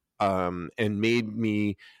and made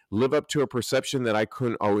me live up to a perception that I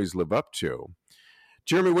couldn't always live up to.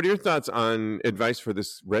 Jeremy, what are your thoughts on advice for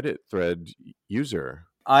this Reddit thread user?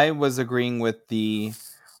 I was in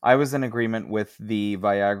agreement with the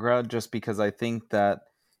Viagra just because I think that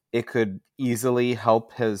it could easily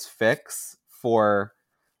help his fix for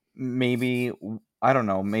maybe, I don't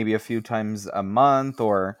know, maybe a few times a month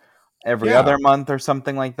or every other month or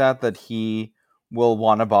something like that he will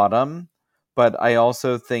want to bottom. But I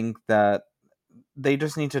also think that they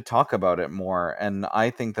just need to talk about it more. And I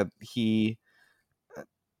think that he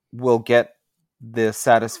will get the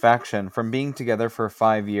satisfaction from being together for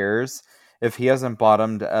 5 years. If he hasn't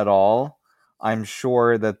bottomed at all, I'm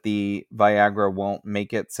sure that the Viagra won't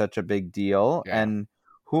make it such a big deal. Yeah. And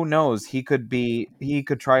who knows, he could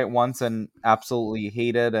try it once and absolutely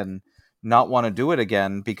hate it and not want to do it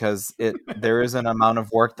again, because there is an amount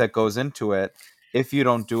of work that goes into it if you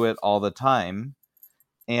don't do it all the time.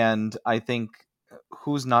 And I think,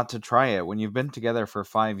 who's not to try it? When you've been together for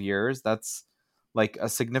 5 years, that's like a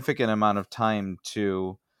significant amount of time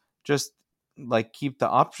to just like keep the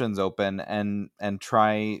options open and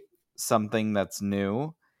try something that's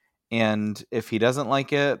new. And if he doesn't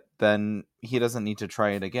like it, then he doesn't need to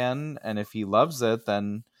try it again. And if he loves it,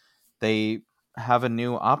 then they have a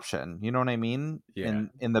new option. You know what I mean? Yeah.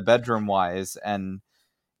 In the bedroom wise. And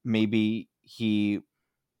maybe he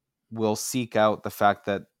will seek out the fact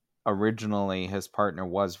that originally his partner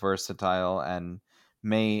was versatile and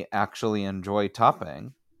may actually enjoy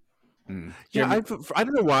topping. Yeah, I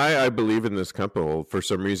don't know why I believe in this couple for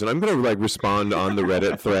some reason. I'm going to respond on the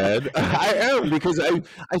Reddit thread. I am, because I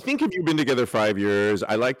think if you've been together 5 years,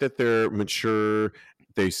 I like that they're mature.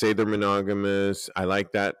 They say they're monogamous. I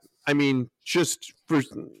like that. I mean, just for,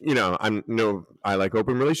 I like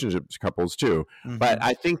open relationships couples too. Mm-hmm. But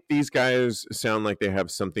I think these guys sound like they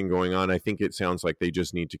have something going on. I think it sounds like they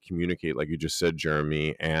just need to communicate, like you just said,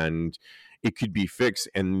 Jeremy, and it could be fixed.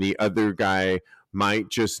 And the other guy might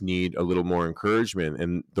just need a little more encouragement.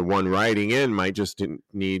 And the one writing in might just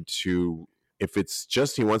need to, if it's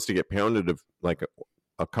just he wants to get pounded like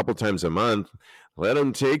a couple times a month, let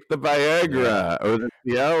him take the Viagra or the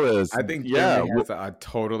Cialis. I think Jeremy has a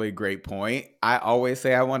totally great point. I always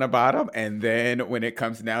say I want a bottom, and then when it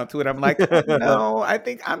comes down to it, I'm like, no, I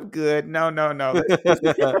think I'm good. No.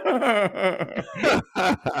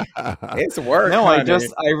 It's work. No, honey.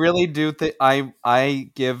 I really do think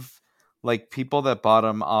I give like people that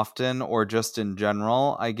bottom often, or just in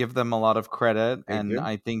general, I give them a lot of credit.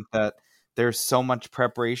 I think that there's so much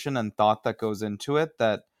preparation and thought that goes into it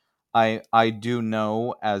that I do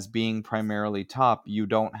know, as being primarily top, you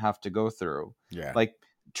don't have to go through. Yeah. Like,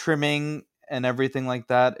 trimming and everything like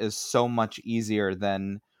that is so much easier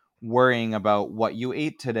than worrying about what you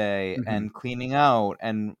ate today and cleaning out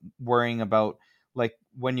and worrying about like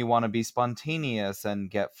when you want to be spontaneous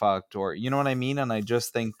and get fucked, or you know what I mean. And I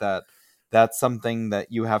just think that that's something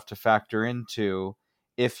that you have to factor into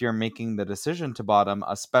if you're making the decision to bottom,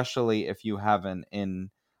 especially if you haven't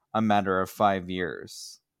in a matter of 5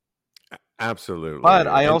 years. Absolutely. But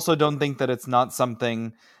I also don't think that it's not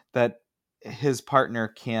something that his partner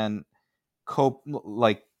can cope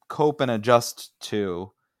and adjust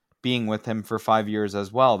to being with him for 5 years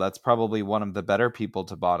as well. That's probably one of the better people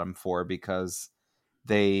to bottom for, because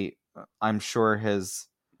I'm sure his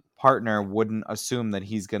partner wouldn't assume that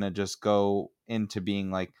he's going to just go into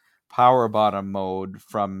being like power bottom mode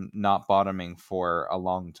from not bottoming for a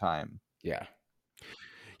long time. Yeah.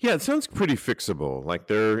 Yeah, it sounds pretty fixable. Like,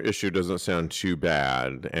 their issue doesn't sound too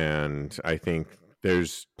bad, and I think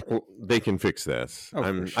they can fix this. Oh,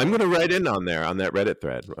 I'm for sure. going to write in on that Reddit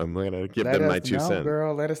thread. I'm going to give them my 2 cents.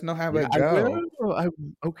 Girl, let us know how it I goes. will. I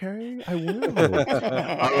will.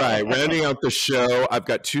 All right, rounding out the show, I've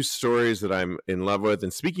got 2 stories that I'm in love with.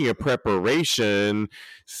 And speaking of preparation,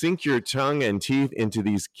 sink your tongue and teeth into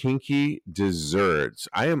these kinky desserts.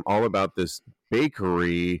 I am all about this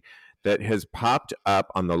bakery that has popped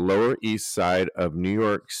up on the Lower East Side of New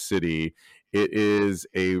York City. It is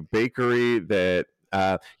a bakery that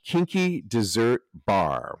Kinky Dessert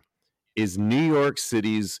Bar is New York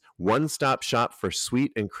City's one-stop shop for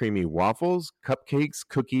sweet and creamy waffles, cupcakes,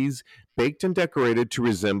 cookies, baked and decorated to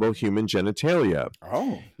resemble human genitalia.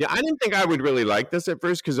 Oh. Yeah, I didn't think I would really like this at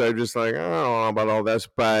first because I was just like, I don't know about all this,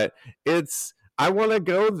 but I want to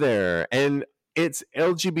go there. And it's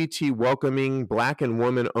LGBT welcoming, Black and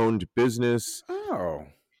woman owned business. Oh.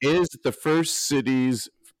 It is the city's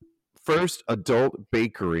first adult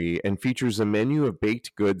bakery and features a menu of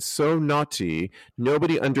baked goods so naughty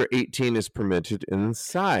nobody under 18 is permitted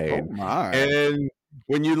inside. Oh my. And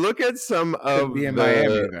when you look at some of be in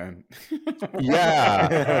Miami then.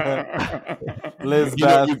 Yeah.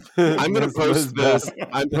 Lisbeth. I'm going to post this.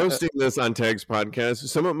 I'm posting this on Tags Podcast.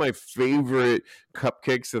 Some of my favorite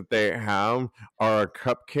cupcakes that they have are a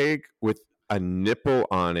cupcake with a nipple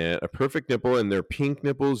on it, a perfect nipple, and they're pink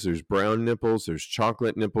nipples, there's brown nipples, there's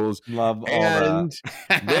chocolate nipples. Love all and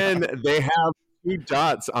that. Then they have 2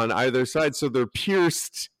 dots on either side, so they're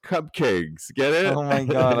pierced cupcakes. Get it? Oh my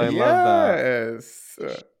god, I love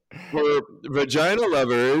that. For vagina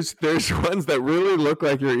lovers, there's ones that really look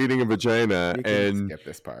like you're eating a vagina. You can skip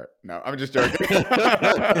this part. No, I'm just joking.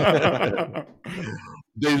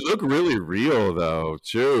 They look really real, though.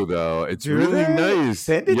 Too, though. It's really nice.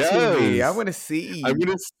 Send it to me. I want to see. I'm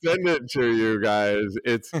gonna send it to you guys.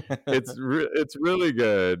 It's really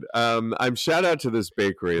good. I'm shout out to this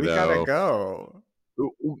bakery we though. Gotta go.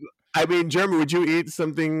 I mean, Jeremy, would you eat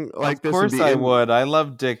something like this? Of course I would. I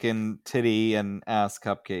love dick and titty and ass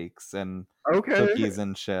cupcakes and cookies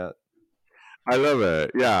and shit. I love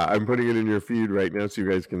it. Yeah, I'm putting it in your feed right now so you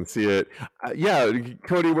guys can see it. Yeah,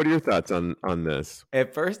 Cody, what are your thoughts on this?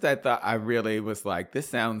 At first, I thought I really was like, this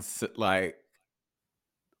sounds like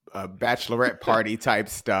a bachelorette party type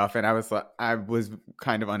stuff, and I was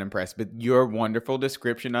kind of unimpressed. But your wonderful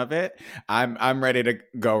description of it, I'm ready to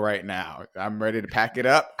go right now. I'm ready to pack it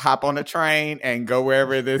up, hop on a train, and go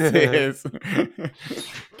wherever this is.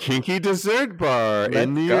 Kinky Dessert Bar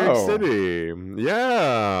in New York City.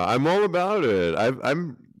 Yeah, I'm all about it.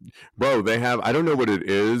 Bro, they have, I don't know what it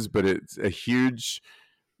is, but it's a huge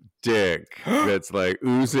dick that's like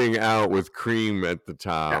oozing out with cream at the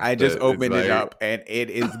top. I just opened it up and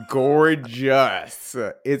it is gorgeous.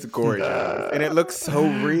 It's gorgeous. And it looks so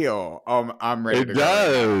real. I'm ready to go. It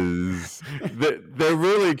does. They're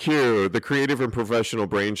really cute. The creative and professional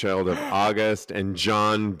brainchild of August and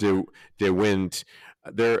John DeWint.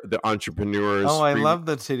 They're the entrepreneurs. Oh, I love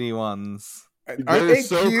the titty ones. Aren't they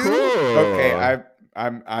so cute? Cool? Okay,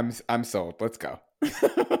 I'm sold. Let's go.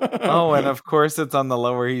 Oh, and of course it's on the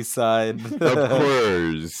Lower East Side. Of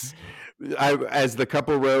course. As the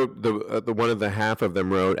couple wrote, the one of the half of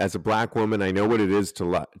them wrote, as a Black woman, I know what it is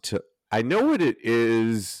I know what it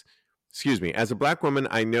is. Excuse me. As a Black woman,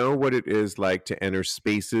 I know what it is like to enter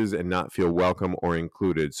spaces and not feel welcome or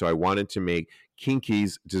included. So I wanted to make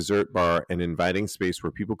Kinky's Dessert Bar an inviting space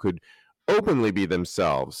where people could openly be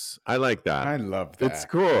themselves. I like that. I love that. It's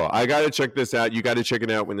cool. I got to check this out. You got to check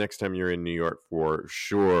it out when next time you're in New York for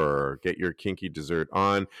sure. Get your kinky dessert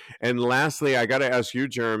on. And lastly, I got to ask you,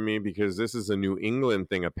 Jeremy, because this is a New England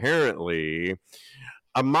thing. Apparently,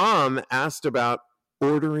 a mom asked about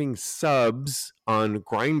ordering subs on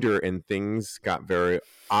Grindr, and things got very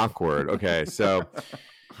awkward. Okay, so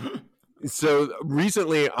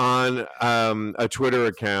recently on a Twitter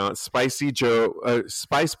account,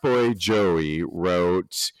 Spice Boy Joey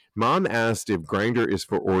wrote, "Mom asked if Grindr is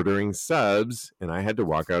for ordering subs, and I had to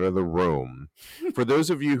walk out of the room." For those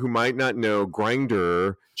of you who might not know,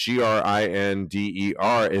 Grindr,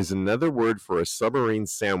 Grinder, is another word for a submarine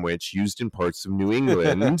sandwich used in parts of New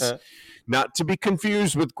England, not to be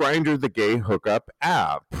confused with Grindr, the gay hookup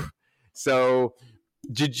app. So,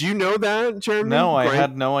 did you know that, Jeremy? No, I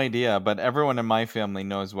had no idea, but everyone in my family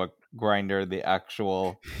knows what Grindr, the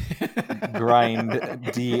actual grind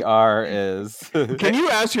DR is. Can you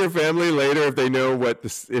ask your family later if they know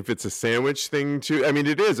if it's a sandwich thing too? I mean,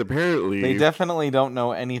 it is apparently. They definitely don't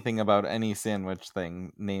know anything about any sandwich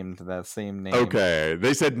thing named that same name. Okay,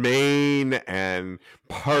 they said Maine and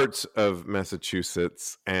parts of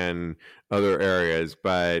Massachusetts and other areas,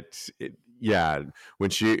 but yeah, when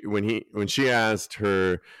she asked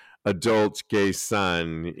her adult gay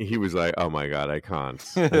son, he was like, "Oh my God, I can't.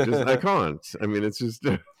 I can't. I mean, it's just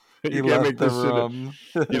you can't make this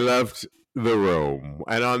shit." He left the room.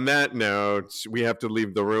 And on that note, we have to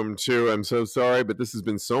leave the room too. I'm so sorry, but this has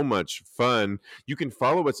been so much fun. You can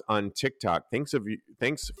follow us on TikTok. Thanks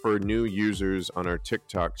for new users on our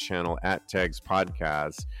TikTok channel at Tags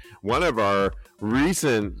Podcast. One of our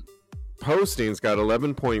recent postings got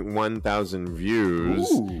 11.1 thousand views.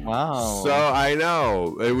 Ooh, wow. So I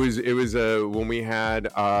know it was when we had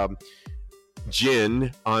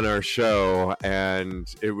Jin on our show, and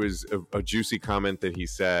it was a juicy comment that he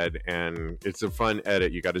said, and it's a fun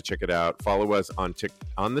edit. You got to check it out. Follow us on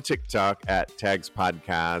the TikTok at Tags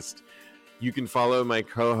Podcast. You can follow my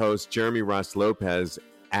co-host Jeremy Ross Lopez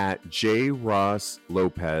at J Ross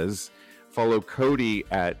Lopez. Follow Cody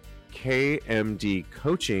at KMD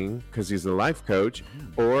Coaching, because he's a life coach,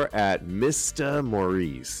 or at Mr.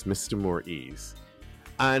 Maurice.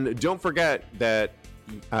 And don't forget that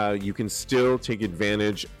you can still take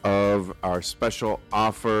advantage of our special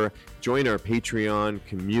offer. Join our Patreon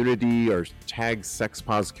community, our Tag Sex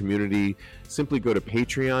Pause community. Simply go to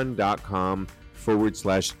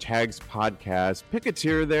patreon.com/Tags Podcast. Pick a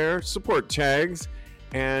tier there, support Tags,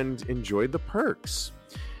 and enjoy the perks.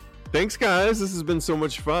 Thanks, guys. This has been so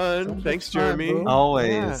much fun. Thanks, Jeremy.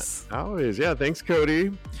 Always. Yeah, always. Yeah, thanks,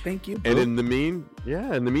 Cody. Thank you. And in the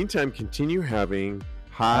meantime, continue having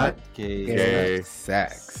hot gay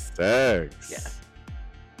sex. Yeah.